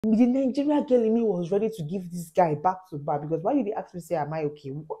The Nigerian girl in me was ready to give this guy back to back because why did they ask me say, am I okay?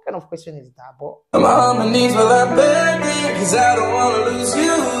 What kind of question is that? But I'm on my knees while I beg it, cause I don't wanna lose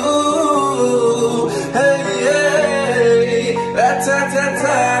you. Hey, hey,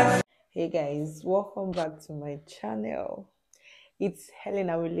 ta. hey guys, welcome back to my channel. It's Helen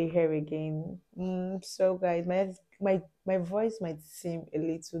Awile here again. So guys, my voice might seem a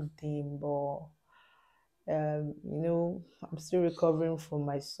little dim, but I'm still recovering from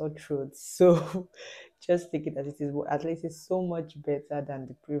my sore throat, so just take it as it is. But at least it's so much better than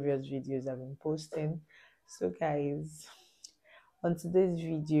the previous videos I've been posting. So guys, on today's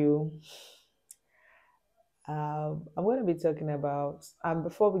video, I'm going to be talking about,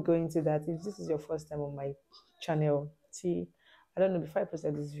 before we go into that, if this is your first time on my channel, see, I don't know, before I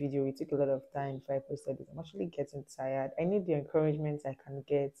posted this video, it took a lot of time before I posted it. I'm actually getting tired. I need the encouragement I can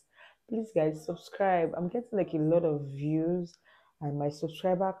get. Please guys, subscribe. I'm getting like a lot of views and my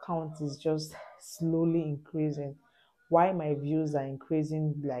subscriber count is just slowly increasing. Why my views are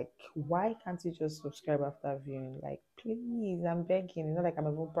increasing? Like, why can't you just subscribe after viewing? Like, please, I'm begging. It's not like I'm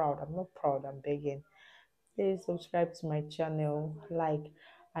even proud. I'm not proud. I'm begging. Please subscribe to my channel, like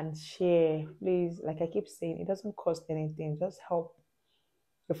and share. Please, like I keep saying, it doesn't cost anything. Just help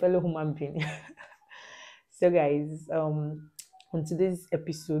your fellow human being. So guys, on today's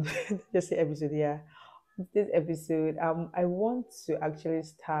episode, just say episode, yeah. On today's episode, I want to actually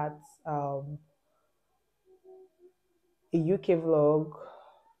start a UK vlog,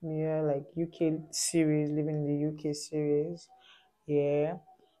 yeah, like UK series, living in the UK series, yeah.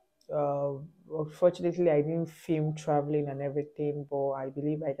 uh, Unfortunately, I didn't film traveling and everything, but I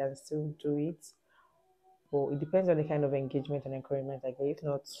believe I can still do it. But it depends on the kind of engagement and encouragement I get. If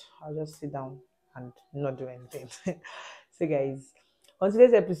not, I'll just sit down and not do anything. So, guys, on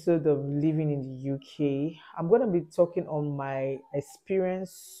today's episode of Living in the UK, I'm going to be talking on my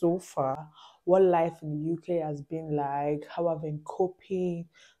experience so far, what life in the UK has been like, how I've been coping,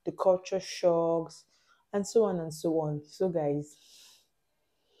 the culture shocks, and so on and so on. So, guys,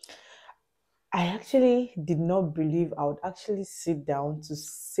 I actually did not believe I would actually sit down to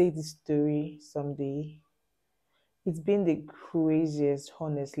say this story someday. It's been the craziest,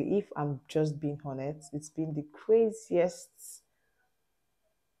 honestly. If I'm just being honest, it's been the craziest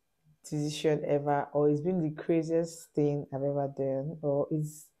decision ever, or it's been the craziest thing I've ever done, or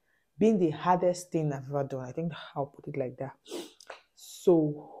it's been the hardest thing I've ever done. I think I'll put it like that.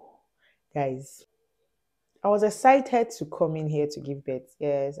 So, guys, I was excited to come in here to give birth.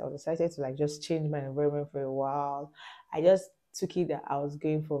 Yes, I was excited to like just change my environment for a while. I just took it that I was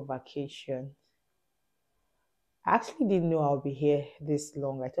going for vacation. I actually didn't know I'll be here this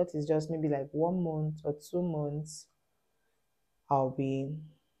long. I thought it's just maybe like 1 month or 2 months. I'll be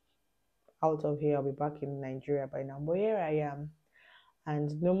out of here. I'll be back in Nigeria by now. But here I am.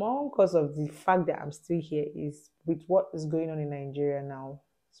 And no more because of the fact that I'm still here is with what is going on in Nigeria now.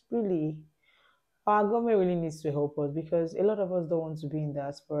 It's really our government really needs to help us because a lot of us don't want to be in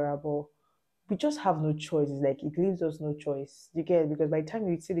diaspora, but we just have no choice. It's like it leaves us no choice. You get it? Because by the time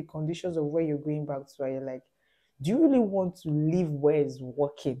you see the conditions of where you're going back to, you're like, do you really want to live where it's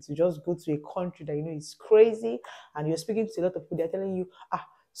working? To just go to a country that you know is crazy and you're speaking to a lot of people, they're telling you,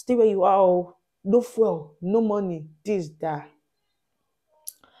 stay where you are, oh, no fuel, no money, this, that.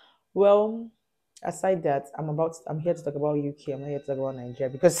 Well, aside that, I'm here to talk about UK. I'm not here to talk about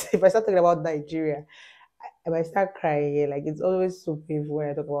Nigeria because if I start talking about Nigeria, I might start crying. Like it's always so painful when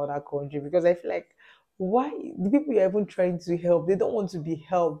I talk about that country because I feel like why the people you're even trying to help, they don't want to be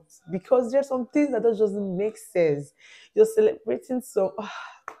helped because there's some things that just doesn't make sense. You're celebrating so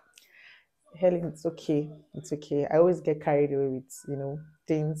Helen, it's okay. It's okay. I always get carried away with,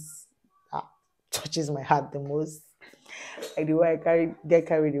 things that touches my heart the most. Like the way get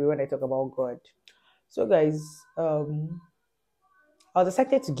carried away when I talk about God. So guys, I was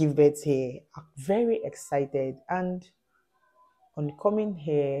excited to give birth here. I'm very excited. And on coming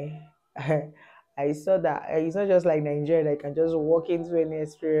here, I saw that it's not just like Nigeria that I can just walk into any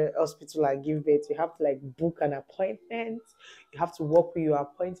hospital and give birth. You have to like book an appointment. You have to work with your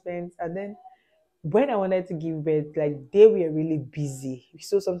appointment. And then when I wanted to give birth, like they were really busy.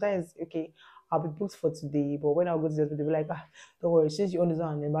 So sometimes, okay, I'll be booked for today, but when I'll go to the hospital, they'll be like, don't worry, since you only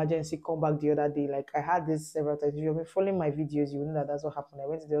on an emergency, come back the other day. Like I had this several times. If you've been following my videos, you know that that's what happened. I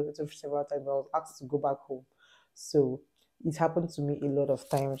went to the hospital several times, but I was asked to go back home. So it happened to me a lot of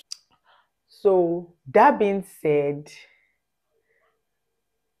times. So that being said,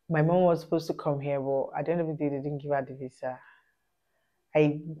 my mom was supposed to come here, but at the end of the day, they didn't give her the visa.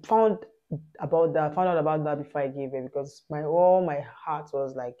 I found out about that before I gave birth because my heart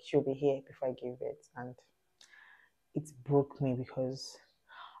was like she'll be here before I gave birth, and it broke me because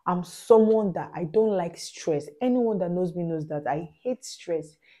I'm someone that I don't like stress. Anyone that knows me knows that I hate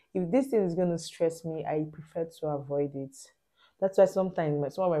stress. If this thing is going to stress me, I prefer to avoid it. That's why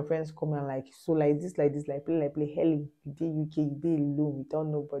sometimes some of my friends come and like, so like this, like play. Hell, you dey UK, you dey alone without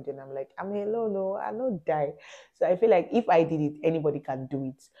nobody, and I'm like, I'm alone, no, I don't die. So I feel like if I did it, anybody can do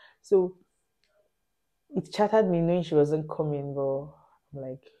it. So it chattered me knowing she wasn't coming, but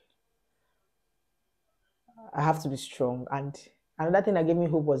I'm like, I have to be strong. And another thing that gave me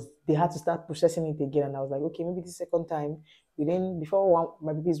hope was they had to start processing it again. And I was like, okay, maybe the second time, within before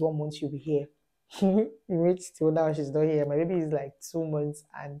my baby is 1 month, she'll be here. You wait till now she's not here. My baby is like 2 months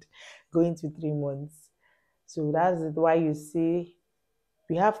and going to 3 months. So that's why you see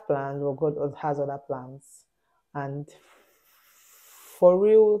we have plans, but God has other plans. And for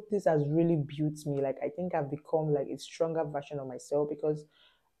real, this has really built me. Like I think I've become like a stronger version of myself because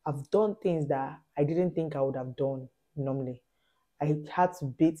I've done things that I didn't think I would have done normally. I had to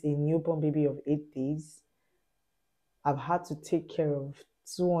beat a newborn baby of 8 days. I've had to take care of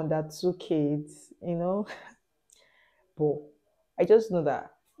two kids, But I just know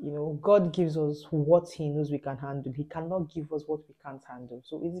that, God gives us what He knows we can handle. He cannot give us what we can't handle.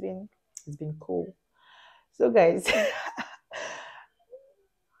 So it's been cool. So guys,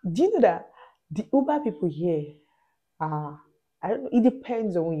 do you know that the Uber people here are, I don't know, it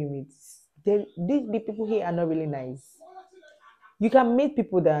depends on who you meet. The people here are not really nice. You can meet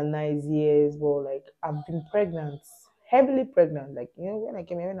people that are nice, yes, but like I've been pregnant, heavily pregnant. Like, when I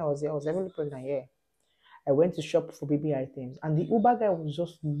came here, when I was here, I was heavily pregnant, yeah. I went to shop for baby items, and the Uber guy was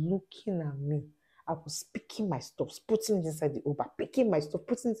just looking at me. I was picking my stuff, putting it inside the Uber, picking my stuff,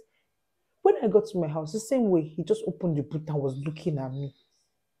 putting it. When I got to my house, the same way, he just opened the boot and was looking at me.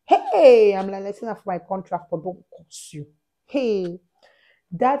 Hey, I'm like, let's for my contract, but don't cost you. Hey,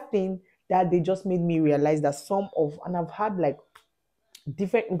 that thing that they just made me realize that and I've had like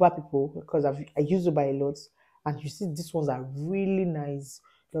different Uber people because I use Uber a lot, and you see these ones are really nice.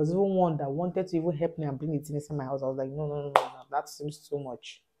 There was even one that wanted to even help me and bring it inside my house. I was like, no, no, no, no, no, that seems too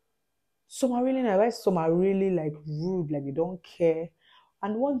much. Some are really nice, some are really like rude, like they don't care.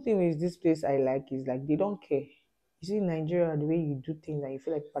 And one thing is this place I like is like they don't care. You see in Nigeria, the way you do things and you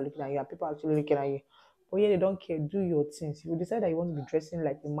feel like people are looking at you and people are actually looking at you. But yeah, they don't care. Do your things. If you decide that you want to be dressing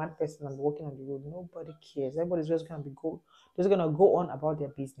like a mad person and walking on the road, nobody cares. Everybody's just gonna go on about their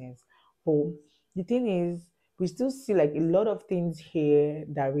business. But the thing is, we still see like a lot of things here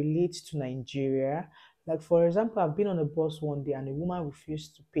that relate to Nigeria. Like for example, I've been on a bus one day and a woman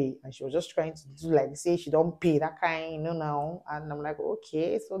refused to pay, and she was just trying to do like say she don't pay that kind, now. And I'm like,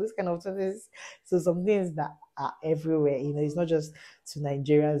 okay, so this kind of things, so some things that are everywhere, it's not just to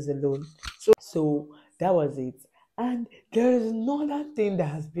Nigerians alone. So that was it. And there is another thing that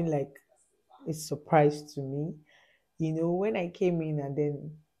has been like a surprise to me. When I came in and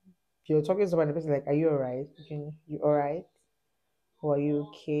then you're talking to somebody, the person like, "Are you alright? You alright? Or are you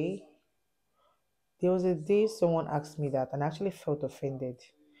okay?" There was a day someone asked me that, and I actually felt offended.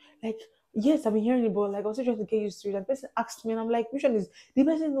 Like, yes, I've been hearing it, but like I was trying to get used to it. And the person asked me, and I'm like, which one is the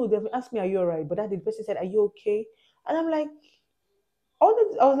person? No, they've asked me, "Are you alright?" But that day, the person said, "Are you okay?" And I'm like, I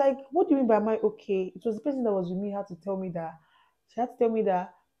was like, what do you mean by am I okay? It was the person that was with me had to tell me that. She had to tell me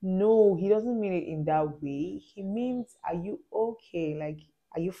that no, he doesn't mean it in that way. He means, are you okay? Like,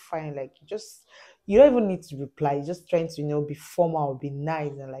 are you fine? Like, you don't even need to reply. You're just trying to, be formal, be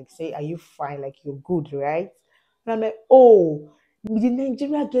nice, and like say, are you fine? Like, you're good, right? And I'm like, oh, the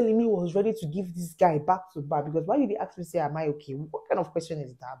Nigerian girl in me was ready to give this guy back to back because why did he ask me say, am I okay? What kind of question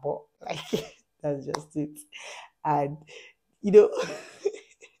is that? But like, that's just it. And you know,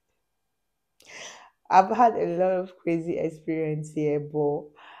 I've had a lot of crazy experience here, but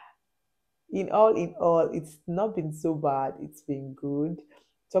in all, it's not been so bad. It's been good.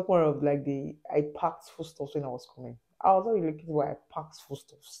 Talk more of like I packed foodstuffs when I was coming. I was not really looking where I packed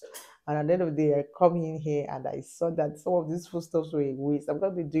foodstuffs. And at the end of the day, I come in here and I saw that some of these foodstuffs were a waste. I'm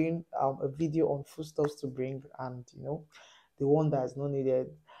going to be doing a video on foodstuffs to bring and, the one that's not needed.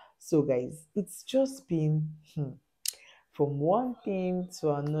 So, guys, it's just been from one thing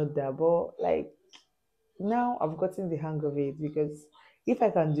to another. But like, now I've gotten the hang of it because if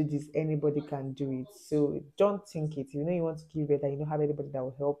I can do this, anybody can do it. So don't think it. You know you want to give better, you don't have anybody that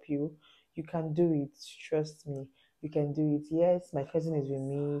will help you. You can do it. Trust me. You can do it. Yes, my cousin is with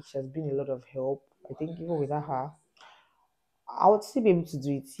me. She has been a lot of help. I think even without her, I would still be able to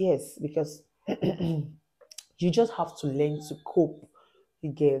do it. Yes, because you just have to learn to cope.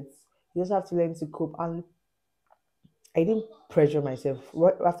 You get. You just have to learn to cope. And I didn't pressure myself.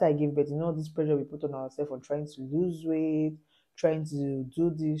 After I gave birth, this pressure we put on ourselves on trying to lose weight, trying to do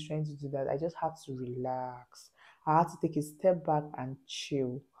this, trying to do that. I just had to relax. I had to take a step back and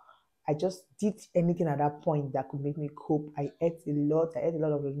chill. I just did anything at that point that could make me cope. I ate a lot. I ate a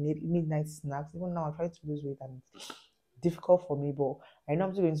lot of midnight snacks. Even now, I'm trying to lose weight, and it's difficult for me. But I know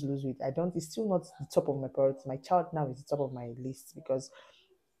I'm still going to lose weight. I don't. It's still not the top of my priority. My child now is the top of my list because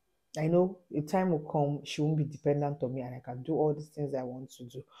I know a time will come, she won't be dependent on me and I can do all these things I want to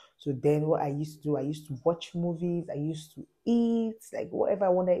do. So then what I used to do, I used to watch movies, I used to eat, like whatever I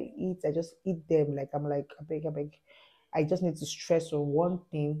want to eat, I just eat them. Like I'm like, I beg. I just need to stress on one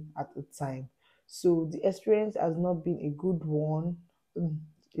thing at a time. So the experience has not been a good one. Mm,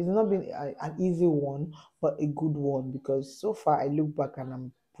 It's not been an easy one, but a good one because so far I look back and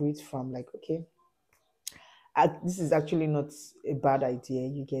I'm grateful. I'm like, okay, this is actually not a bad idea,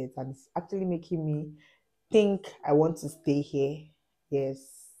 you get, and it's actually making me think I want to stay here. Yes,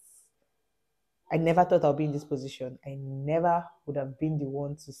 I never thought I'll be in this position. I never would have been the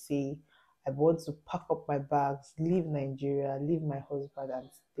one to say I want to pack up my bags, leave Nigeria, leave my husband, and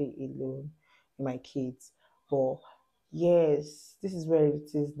stay alone with my kids. But yes, this is where it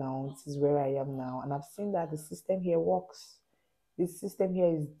is now. This is where I am now, and I've seen that the system here works. This system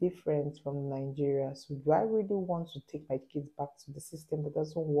here is different from Nigeria. So do I really want to take my kids back to the system that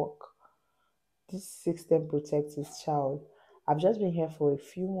doesn't work? This system protects its child. I've just been here for a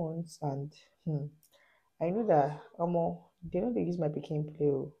few months and I know that they know they use my picking play.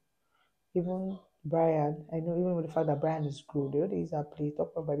 Oh. Even Brian, I know even with the fact that Brian is good, they know they use that play.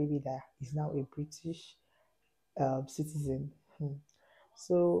 Talk about my baby that is now a British citizen.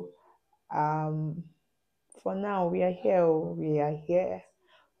 So um for now we are here. Oh, we are here.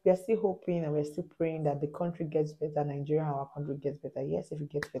 We are still hoping and we're still praying that the country gets better, Nigeria and our country gets better. Yes, if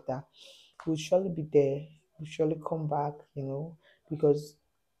it gets better, we'll surely be there. We'll surely come back, because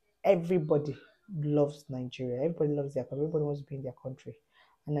everybody loves Nigeria. Everybody loves their country. Everybody wants to be in their country.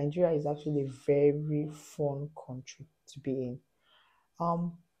 And Nigeria is actually a very fun country to be in.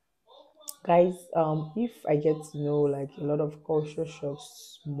 Um, guys, if I get to know like a lot of culture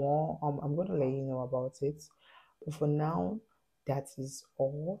shocks more, I'm gonna let you know about it. But for now, that is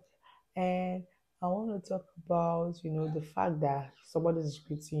all. And I want to talk about, the fact that somebody is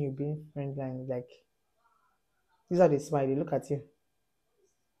greeting you, being friendly, and like these are the smile, they look at you.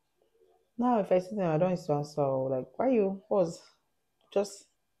 Now, if I see them, I don't used to answer. Like, why you pause? Just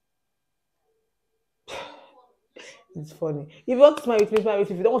it's funny. If you want to smile with me, smile with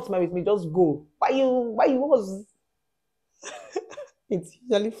me. If you don't want to smile with me, just go. Why you was? It's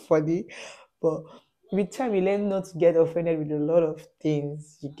usually funny, but with time you learn not to get offended with a lot of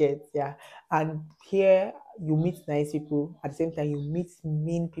things you get, yeah. And here you meet nice people. At the same time, you meet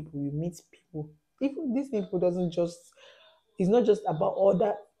mean people. You meet people. Even these people doesn't just. It's not just about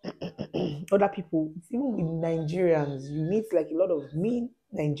other other people. It's even with Nigerians. You meet like a lot of mean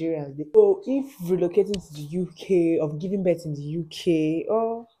Nigerians. So if relocating to the UK, of giving birth in the UK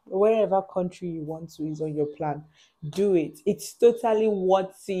or wherever country you want to is on your plan, do it. It's totally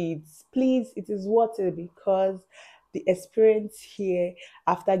worth it. Please, it is worth it because the experience here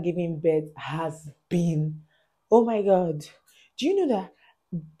after giving birth has been, oh my God. Do you know that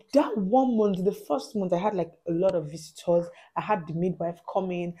 1 month, the first month, I had like a lot of visitors. I had the midwife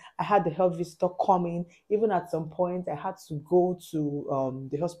coming, I had the health visitor coming. Even at some point, I had to go to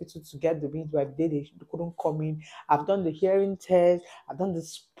the hospital to get the midwife. They couldn't come in. I've done the hearing test, I've done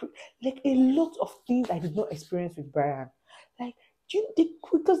like a lot of things I did not experience with Brian. Like,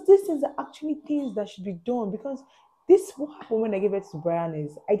 because these things are actually things that should be done. Because this what happened when I gave it to Brian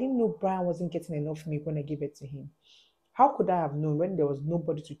is I didn't know Brian wasn't getting enough milk when I gave it to him. How could I have known when there was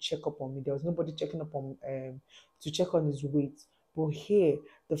nobody to check up on me? There was nobody checking up on to check on his weight. But here,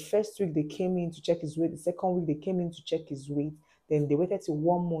 the first week they came in to check his weight. The second week they came in to check his weight. Then they waited till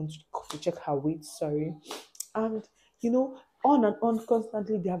 1 month to check her weight. Sorry, and on and on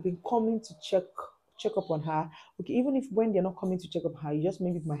constantly they have been coming to check up on her. Okay, even if when they're not coming to check up on her, you just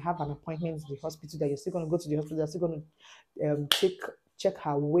maybe might have an appointment to the hospital that you're still gonna go to the hospital. You're still gonna check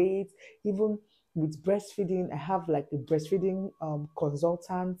her weight. Even with breastfeeding, I have like a breastfeeding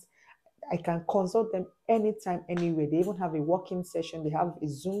consultant. I can consult them anytime, anywhere. They even have a walk-in session. They have a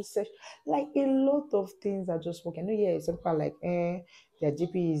Zoom session. Like a lot of things are just working. I know, yeah, some people are like, their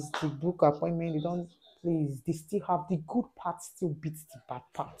GP is the book appointment. They don't, please. They still have the good part still beats the bad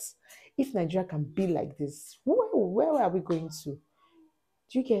parts. If Nigeria can be like this, where are we going to? Do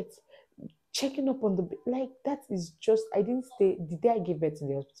you get checking up on like that is just I didn't stay the day I gave birth in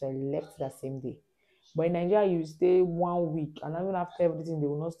the hospital, I left that same day. But in Nigeria, you stay 1 week, and even after everything, they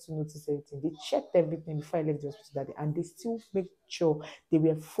will not still notice anything. They checked everything before I left the hospital that day, and they still make sure they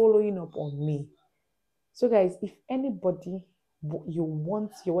were following up on me. So, guys, if anybody you're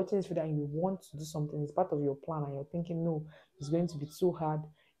watching this video and you want to do something, it's part of your plan, and you're thinking, no, it's going to be too hard.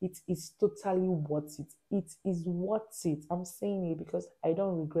 it is totally worth it. It is worth it. I'm saying it because I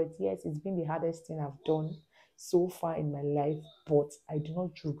don't regret. Yes, it's been the hardest thing I've done so far in my life, but I do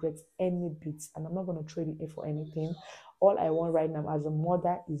not regret any bit, and I'm not going to trade it for anything. All I want right now as a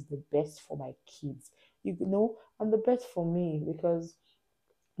mother is the best for my kids, and the best for me, because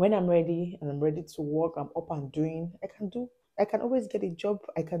when I'm ready and I'm ready to work, I'm up and doing, I can always get a job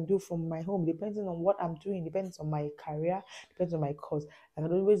I can do from my home, depending on what I'm doing, depends on my career, depends on my course. I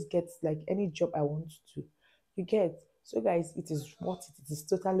can always get like any job I want to. You get. So guys, it is worth it. It is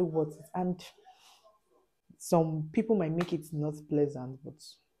totally worth it. And some people might make it not pleasant, but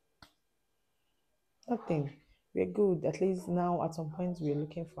nothing. We're good. At least now, at some point, we're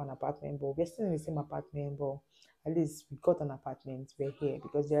looking for an apartment, but we're still in the same apartment. But at least we got an apartment. We're here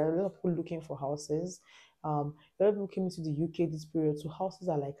because there are a lot of people looking for houses. A lot of people came into the UK this period, so houses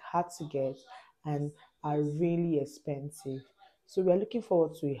are like hard to get and are really expensive. So we are looking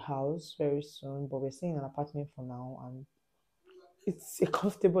forward to a house very soon, but we're staying in an apartment for now, and it's a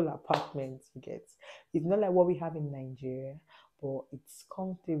comfortable apartment. You get. It's not like what we have in Nigeria, but it's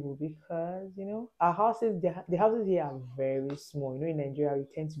comfortable because our houses, the houses here are very small. In Nigeria we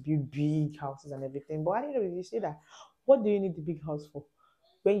tend to build big houses and everything, but I don't know, you say that, what do you need the big house for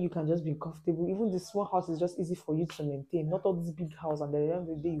when you can just be comfortable? Even the small house is just easy for you to maintain, not all this big house, and at the end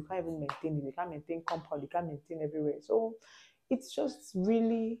of the day you can't even maintain it. You can't maintain compound, you can't maintain everywhere. So it's just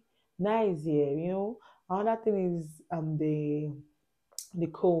really nice here. Another thing is the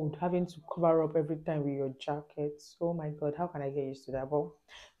cold, having to cover up every time with your jacket. Oh my god, how can I get used to that? But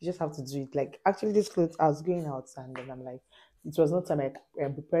you just have to do it. Like, actually, this clothes, I was going out and then I'm like, it was not time. I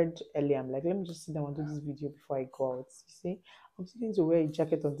prepared earlier. I'm like, let me just sit down and do this video before I go out. You see, I'm sitting to wear a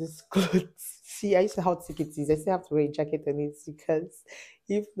jacket on this clothes. See, I used to how thick it is. I still have to wear a jacket on it because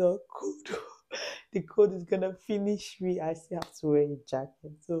if not, cold, the cold is gonna finish me. I still have to wear a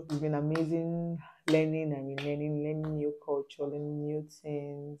jacket. So it's been amazing learning and learning new culture, learning new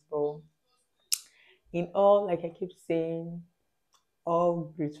things. But in all, like I keep saying,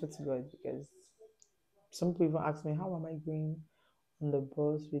 all grateful to God, because some people even ask me, how am I going on the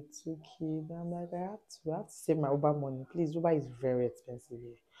bus with two kids? And I'm like, I have to save my Uber money. Please, Uber is very expensive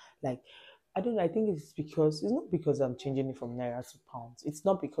here. Like, I don't know. I think it's not because I'm changing it from naira to pounds. It's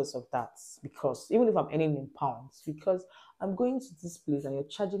not because of that. Because even if I'm earning in pounds, because I'm going to this place and you're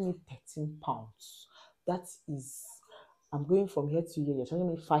charging me £13. That is, I'm going from here to here. You're charging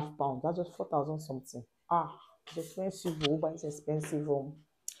me £5. That's just 4,000 something. It's expensive. Uber is expensive.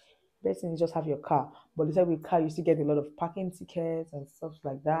 Best thing is just have your car. But the time with car, you still get a lot of parking tickets and stuff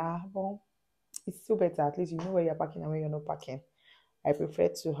like that. Well, it's still better. At least you know where you're parking and where you're not parking. I prefer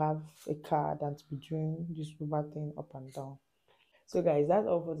to have a car than to be doing this Uber thing up and down. So guys, that's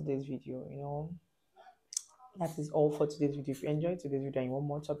all for today's video. That is all for today's video. If you enjoyed today's video and you want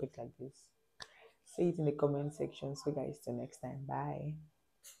more topic like this, say it in the comment section. So guys, till next time, bye.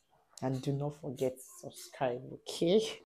 And do not forget to subscribe, okay?